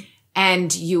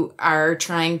 And you are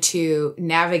trying to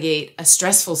navigate a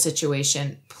stressful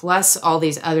situation plus all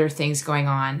these other things going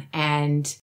on.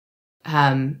 And,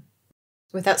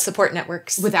 without support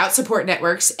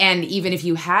networks. And even if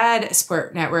you had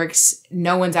support networks,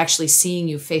 no one's actually seeing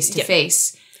you face to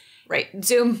face. Right.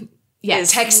 Zoom. Yeah.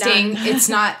 Texting.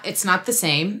 It's not the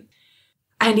same.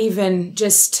 And even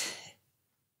just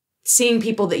seeing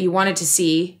people that you wanted to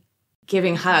see,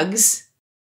 giving hugs.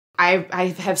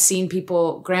 I have seen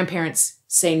grandparents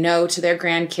say no to their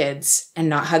grandkids and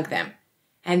not hug them.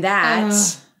 And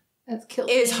that's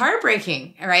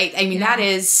heartbreaking, right? I mean,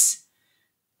 it's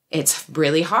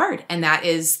really hard. And that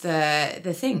is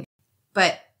the thing.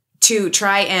 But to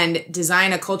try and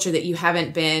design a culture that you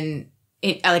haven't been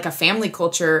like a family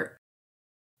culture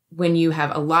when you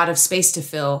have a lot of space to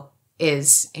fill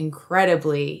is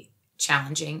incredibly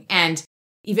challenging. And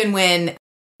even when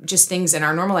just things in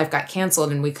our normal life got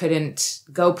canceled and we couldn't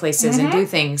go places and do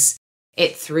things,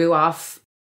 it threw off,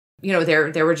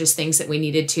 there were just things that we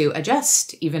needed to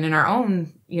adjust, even in our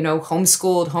own,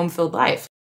 homeschooled, home-filled life.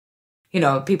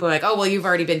 People are like, oh, well, you've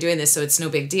already been doing this, so it's no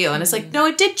big deal. And it's like, no,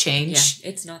 it did change. Yeah,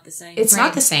 it's not the same. It's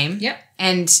not the same. Yep.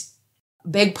 And a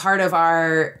big part of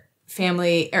our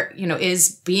family,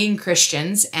 is being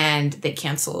Christians, and they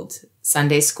canceled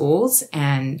Sunday schools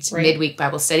and midweek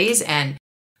Bible studies and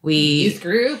youth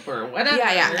group or whatever.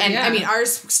 Yeah. And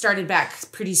ours started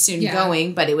back pretty soon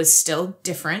going, but it was still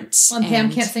different. Well, and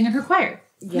Pam can't sing in her choir.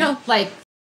 Yeah.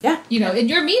 No, in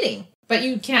your meeting, but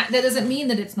you can't, that doesn't mean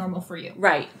that it's normal for you.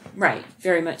 Right.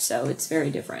 Very much so. It's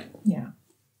very different. Yeah.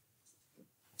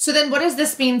 So then what does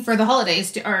this mean for the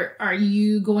holidays? Are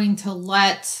you going to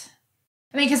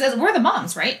because we're the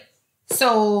moms, right?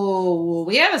 So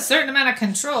we have a certain amount of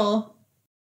control.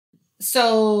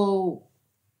 So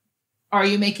are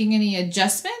you making any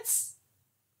adjustments?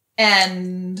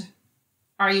 And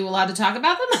are you allowed to talk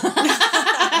about them?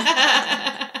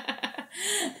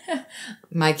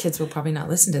 My kids will probably not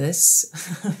listen to this.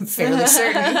 I'm fairly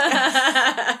certain.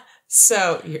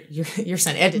 So your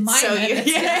son edits. So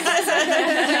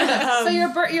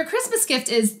your Christmas gift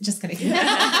is just kidding.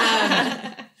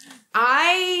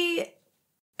 I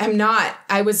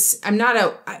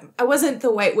wasn't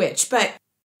the white witch, but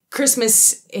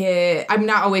Christmas, I'm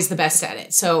not always the best at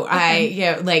it. So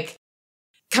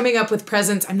coming up with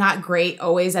presents, I'm not great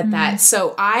always at that.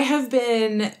 So I have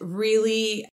been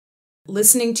really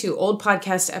listening to old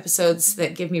podcast episodes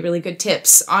that give me really good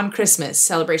tips on Christmas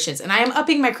celebrations. And I am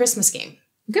upping my Christmas game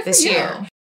this year.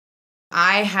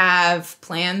 I have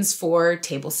plans for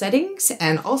table settings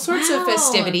and all sorts of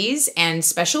festivities and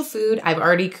special food. I've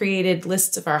already created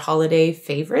lists of our holiday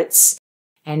favorites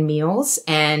and meals,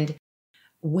 and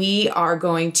we are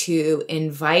going to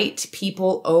invite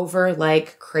people over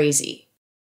like crazy.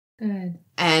 Good.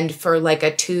 And for like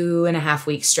a 2.5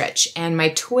 week stretch. And my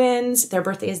twins, their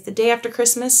birthday is the day after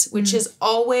Christmas, which is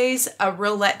always a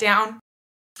real letdown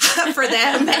for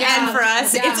them and for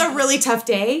us. Yeah. It's a really tough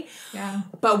day. Yeah.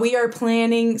 But we are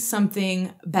planning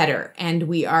something better. And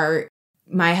we are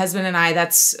my husband and I,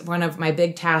 that's one of my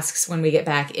big tasks when we get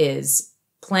back is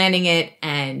planning it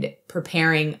and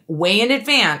preparing way in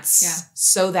advance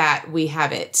so that we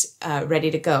have it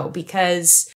ready to go.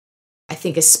 Because I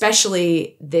think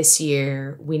especially this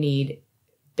year, we need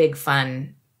big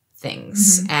fun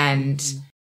things. And,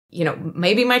 you know,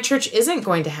 maybe my church isn't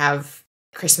going to have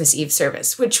Christmas Eve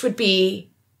service, which would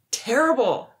be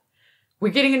terrible. We're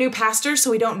getting a new pastor,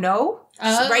 so we don't know.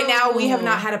 Oh. Right now, we have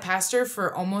not had a pastor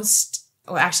for almost,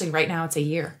 actually right now it's a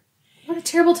year. What a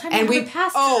terrible time to have a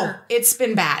pastor. Oh, it's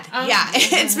been bad.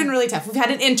 It's been really tough. We've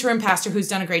had an interim pastor who's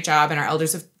done a great job, and our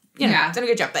elders have, done a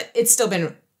good job, but it's still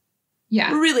been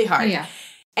really hard. Yeah.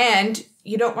 And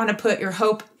you don't want to put your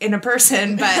hope in a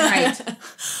person, but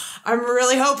I'm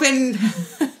really hoping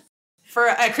for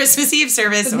a Christmas Eve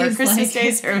service or a Christmas Day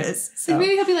service. So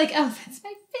maybe he'll be like, oh, that's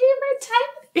my favorite time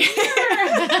of year.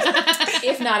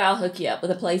 If not, I'll hook you up with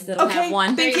a place that'll have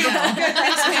one. Thank you.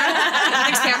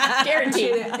 Thanks, Pam.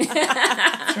 Guaranteed.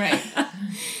 That's right.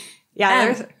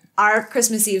 Yeah, our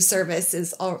Christmas Eve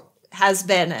service has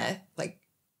been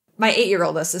my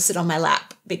 8-year-old has to sit on my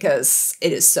lap because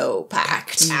it is so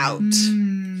packed out.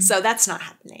 So that's not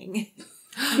happening.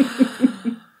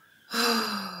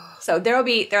 So there'll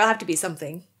have to be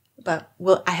something, but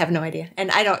I have no idea. And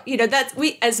I don't,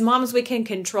 as moms, we can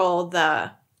control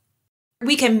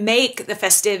we can make the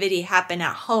festivity happen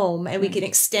at home and we can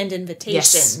extend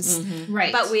invitations. Yes.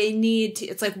 Right. But we need to,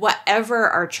 it's like whatever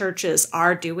our churches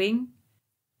are doing,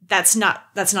 that's not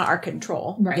our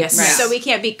control. Right. Yes. Right. So we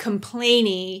can't be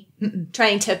complaining,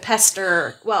 trying to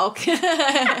pester,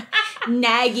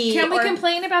 naggy. Can we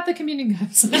complain about the communion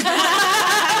cups? I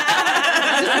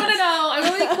just want to know. I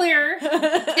want to be clear.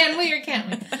 Can we or can't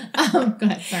we? Go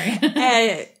ahead.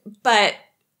 Sorry. But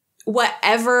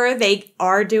whatever they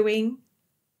are doing,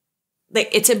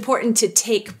 it's important to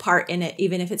take part in it,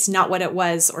 even if it's not what it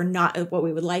was or not what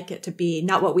we would like it to be,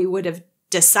 not what we would have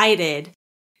decided.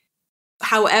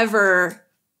 However,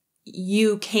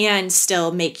 you can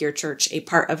still make your church a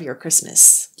part of your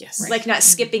Christmas. Yes. Right. Not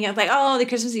skipping it, the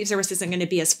Christmas Eve service isn't going to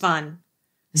be as fun.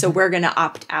 So we're going to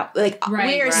opt out.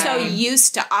 We are so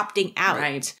used to opting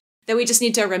out that we just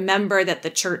need to remember that the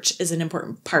church is an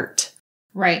important part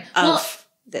of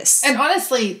this. And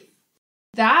honestly,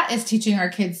 that is teaching our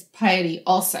kids piety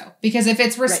also. Because if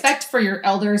it's respect for your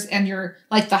elders and your,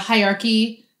 the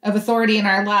hierarchy of authority in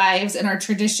our lives and our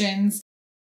traditions,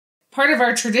 part of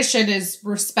our tradition is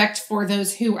respect for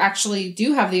those who actually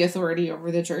do have the authority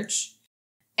over the church.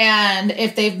 And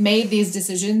if they've made these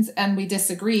decisions and we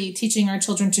disagree, teaching our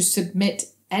children to submit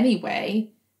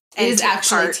anyway is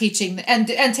actually teaching and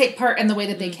take part in the way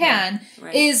that they can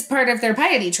is part of their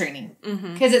piety training.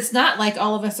 Because it's not like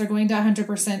all of us are going to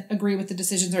 100% agree with the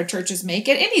decisions our churches make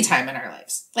at any time in our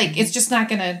lives. It's just not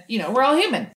going to, we're all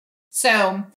human.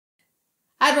 So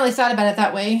I hadn't really thought about it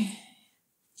that way.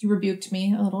 You rebuked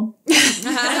me a little.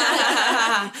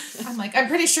 I'm I'm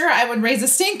pretty sure I would raise a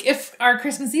stink if our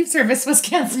Christmas Eve service was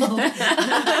canceled.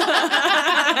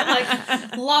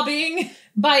 Lobbying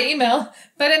by email.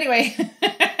 But anyway,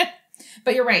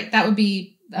 but you're right. That would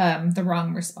be the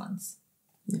wrong response.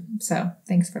 So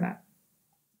thanks for that.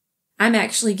 I'm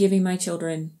actually giving my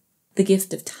children the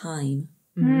gift of time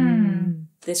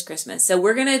this Christmas. So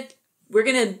we're gonna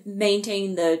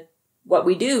maintain what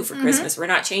we do for Christmas. We're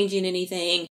not changing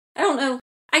anything. I don't know.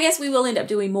 I guess we will end up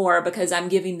doing more because I'm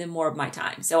giving them more of my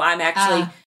time. So I'm actually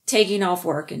taking off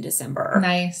work in December.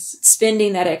 Nice.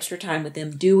 Spending that extra time with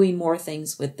them, doing more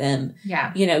things with them.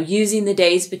 Yeah. Using the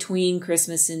days between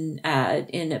Christmas and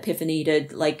Epiphany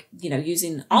to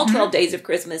using all 12 days of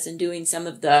Christmas and doing some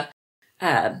of the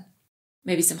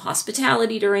maybe some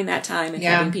hospitality during that time and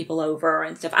having people over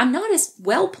and stuff. I'm not as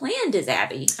well planned as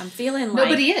Abby. I'm feeling like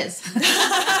nobody is.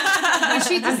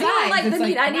 She decides,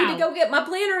 I need to go get my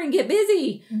planner and get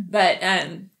busy. But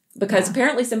because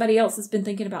apparently somebody else has been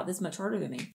thinking about this much harder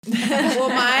than me. Well,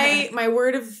 my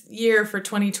word of year for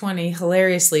 2020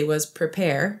 hilariously was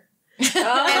prepare. And so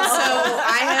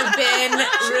I have been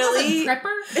really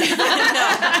prepper.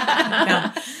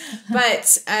 No.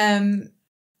 But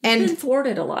You've been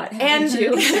thwarted a lot, haven't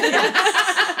you?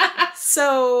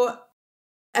 So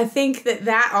I think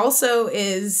that also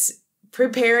is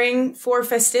preparing for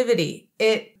festivity.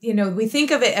 We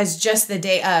think of it as just the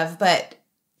day of, but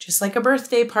just like a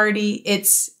birthday party,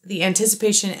 it's the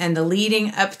anticipation and the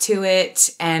leading up to it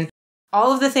and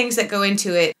all of the things that go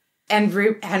into it and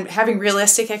having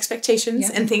realistic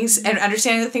expectations and things and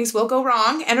understanding that things will go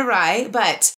wrong and awry,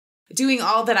 but doing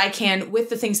all that I can with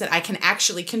the things that I can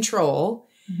actually control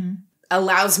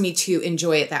allows me to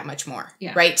enjoy it that much more,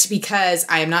 right? Because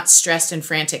I am not stressed and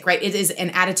frantic, right? It is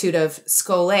an attitude of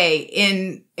Scholé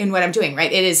in what I'm doing,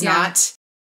 right? It is not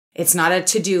It's not a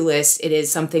to-do list. It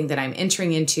is something that I'm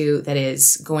entering into that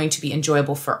is going to be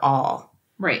enjoyable for all.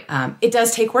 Right. It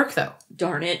does take work though.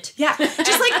 Darn it. Yeah.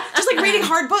 Just like reading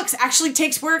hard books actually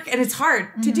takes work and it's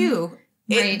hard to do.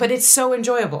 Right. But it's so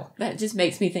enjoyable. That just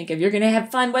makes me think of you're going to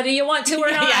have fun whether you want to or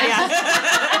not.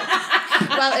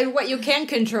 Well, and what you can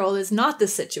control is not the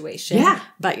situation,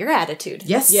 but your attitude.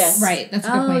 Yes. Right. That's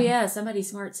a good point. Oh, yeah. Somebody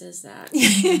smart says that.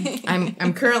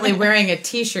 I'm currently wearing a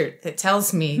t-shirt that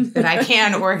tells me that I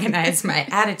can organize my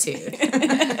attitude.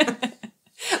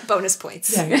 Bonus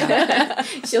points.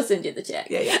 She'll send you the check.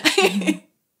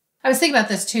 I was thinking about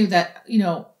this too, that,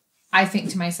 I think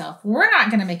to myself, we're not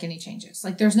going to make any changes.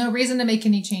 Like, there's no reason to make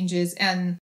any changes.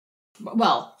 And,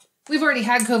 well, we've already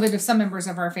had COVID with some members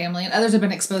of our family, and others have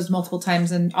been exposed multiple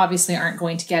times and obviously aren't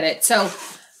going to get it. So,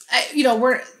 we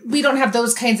don't have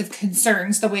those kinds of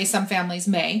concerns the way some families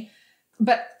may.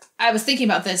 But I was thinking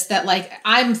about this, that like,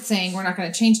 I'm saying we're not going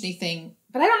to change anything,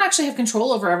 but I don't actually have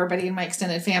control over everybody in my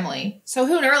extended family. So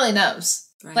who really knows?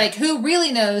 Right. Like, who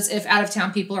really knows if out of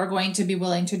town people are going to be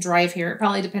willing to drive here? It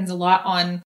probably depends a lot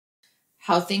on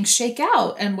how things shake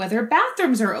out and whether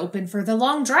bathrooms are open for the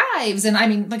long drives. And I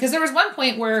mean, because there was one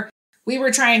point where we were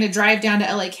trying to drive down to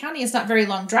LA County. It's not a very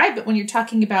long drive, but when you're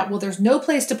talking about, well, there's no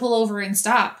place to pull over and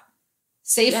stop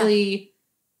safely,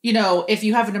 if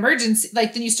you have an emergency,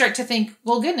 like, then you start to think,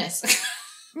 well, goodness,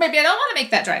 maybe I don't want to make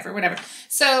that drive or whatever.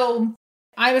 So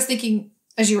I was thinking,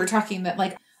 as you were talking, that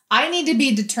like, I need to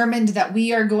be determined that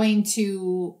we are going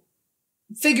to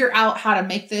figure out how to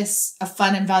make this a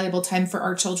fun and valuable time for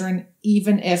our children,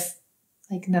 even if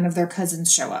like none of their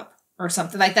cousins show up or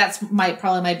something. Like, that's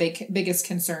probably my biggest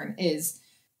concern is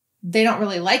they don't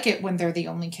really like it when they're the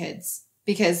only kids,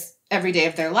 because every day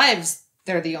of their lives,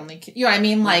 they're the only kid. You know what I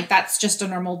mean? Like, that's just a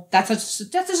normal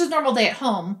day at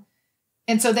home.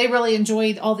 And so they really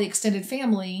enjoyed all the extended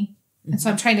family. And so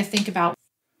I'm trying to think about,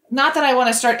 not that I want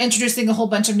to start introducing a whole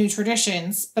bunch of new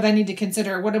traditions, but I need to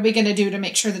consider, what are we going to do to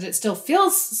make sure that it still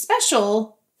feels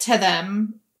special to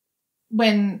them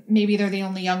when maybe they're the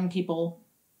only young people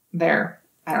there.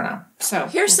 I don't know. So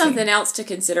here's something else to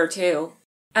consider too.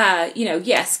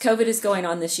 Yes, COVID is going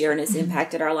on this year and it's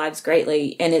impacted our lives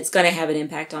greatly, and it's going to have an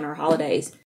impact on our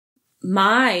holidays.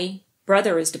 My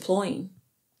brother is deploying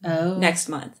next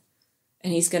month,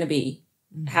 and he's going to be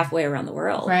halfway around the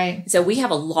world. Right. So we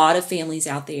have a lot of families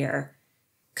out there,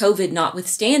 COVID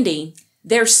notwithstanding,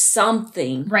 there's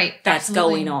something that's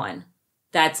going on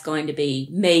that's going to be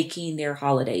making their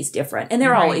holidays different. And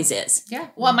there always is. Yeah.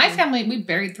 Well, my family, we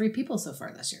buried 3 people so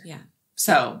far this year. Yeah.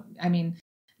 So, I mean,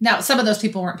 now some of those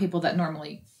people weren't people that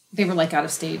normally, they were like out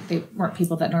of state. They weren't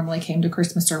people that normally came to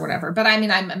Christmas or whatever. But I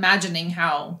mean, I'm imagining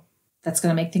how that's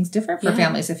going to make things different for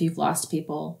families if you've lost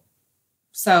people.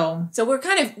 So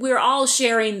we're all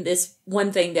sharing this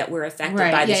one thing that we're affected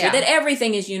by this year, that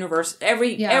everything is universal.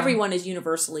 Everyone is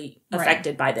universally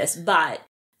affected by this, but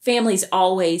families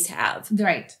always have.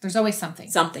 Right. There's always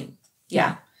something.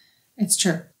 Yeah. It's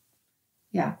true.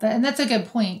 Yeah. And that's a good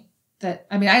point. That,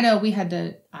 I mean, I know I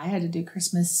had to do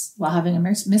Christmas while having a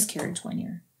miscarriage one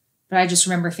year, but I just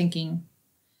remember thinking,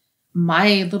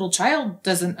 my little child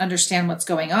doesn't understand what's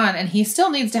going on, and he still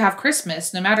needs to have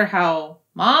Christmas no matter how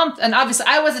Mom, and obviously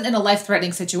I wasn't in a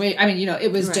life-threatening situation. I mean,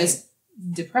 it was just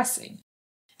depressing.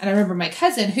 And I remember my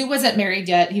cousin, who wasn't married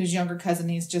yet, he was a younger cousin,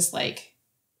 he's just like,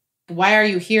 why are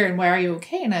you here and why are you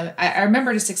okay? And I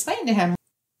remember just explaining to him,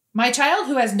 my child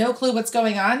who has no clue what's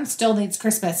going on still needs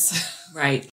Christmas.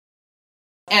 Right.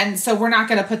 And so we're not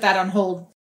going to put that on hold.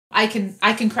 I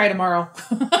can cry tomorrow,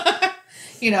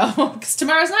 because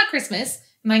tomorrow's not Christmas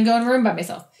and I can go in a room by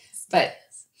myself. But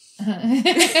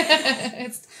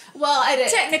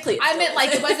technically, I meant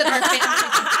like it wasn't our family.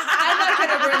 I'm not going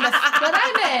to ruin what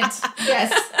I meant.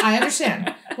 Yes, I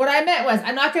understand. What I meant was,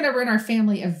 I'm not going to ruin our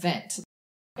family event.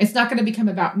 It's not going to become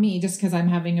about me just because I'm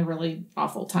having a really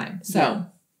awful time. So,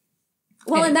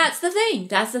 well, and that's the thing.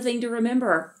 That's the thing to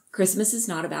remember. Christmas is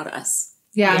not about us.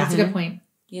 Yeah, that's a good point.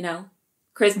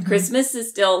 Christmas is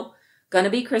still going to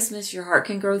be Christmas. Your heart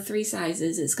can grow 3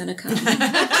 sizes. It's going to come.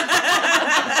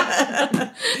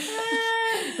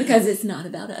 Because it's not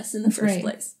about us in the first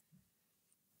place.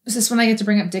 Is this when I get to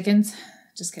bring up Dickens?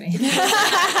 Just kidding.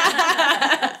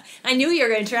 I knew you were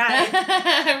going to try.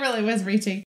 I really was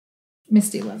reaching.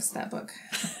 Mystie loves that book.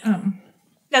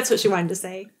 That's what she wanted to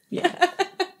say. Yeah.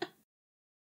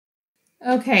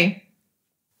 Okay.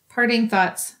 Parting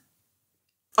thoughts.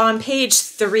 On page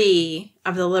 3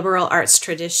 of the liberal arts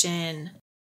tradition,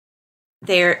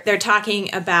 they're talking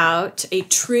about a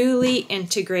truly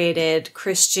integrated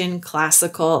Christian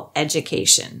classical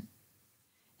education.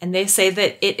 And they say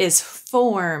that it is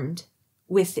formed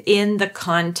within the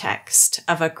context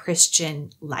of a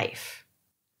Christian life.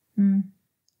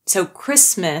 So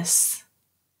Christmas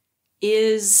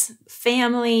is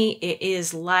family, it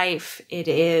is life, it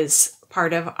is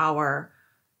part of our,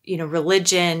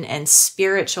 religion and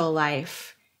spiritual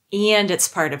life, and it's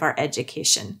part of our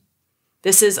education.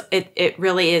 It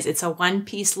really is. It's a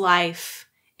one-piece life.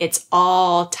 It's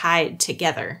all tied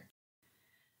together.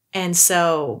 And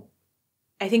so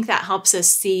I think that helps us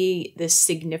see the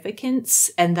significance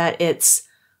and that it's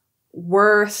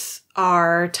worth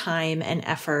our time and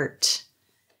effort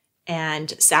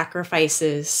and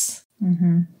sacrifices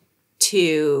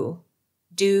to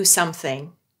do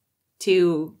something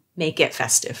to make it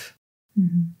festive.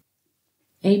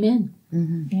 Amen.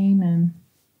 Amen.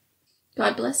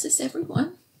 God bless us,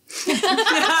 everyone. Yes.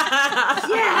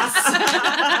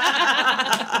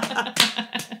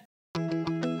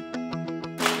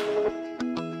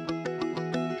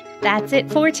 That's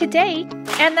it for today.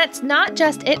 And that's not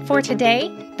just it for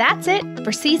today. That's it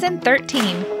for season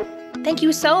 13. Thank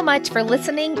you so much for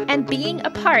listening and being a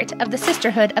part of the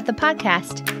sisterhood of the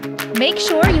podcast. Make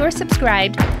sure you're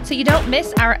subscribed so you don't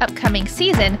miss our upcoming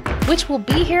season, which will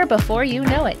be here before you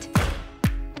know it.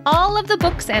 All of the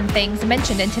books and things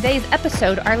mentioned in today's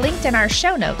episode are linked in our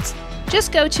show notes.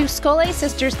 Just go to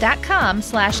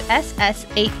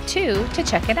scholésisters.com/SS82 to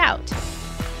check it out.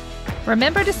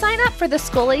 Remember to sign up for the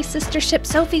Scholé Sistership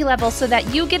Sophie Level so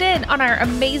that you get in on our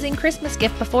amazing Christmas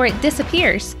gift before it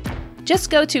disappears. Just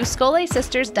go to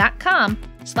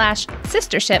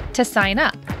scholésisters.com/sistership to sign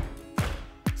up.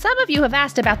 Some of you have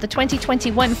asked about the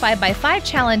 2021 5x5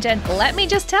 challenge, and let me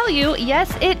just tell you,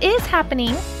 yes, it is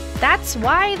happening. That's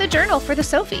why the journal for the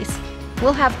Sophies.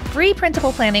 We'll have free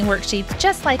printable planning worksheets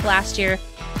just like last year.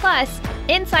 Plus,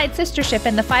 inside Sistership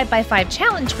in the 5x5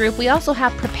 challenge group, we also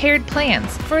have prepared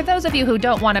plans for those of you who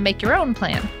don't want to make your own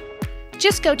plan.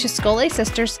 Just go to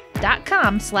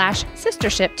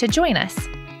scholésisters.com/sistership to join us.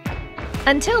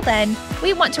 Until then,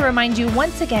 we want to remind you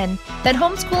once again that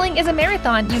homeschooling is a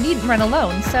marathon you needn't run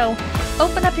alone, so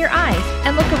open up your eyes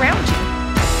and look around you.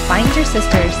 Find your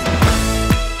sisters.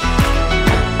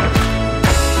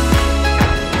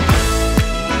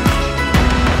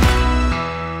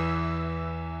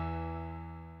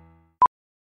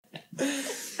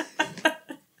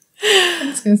 I'm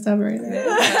just going to stop right there.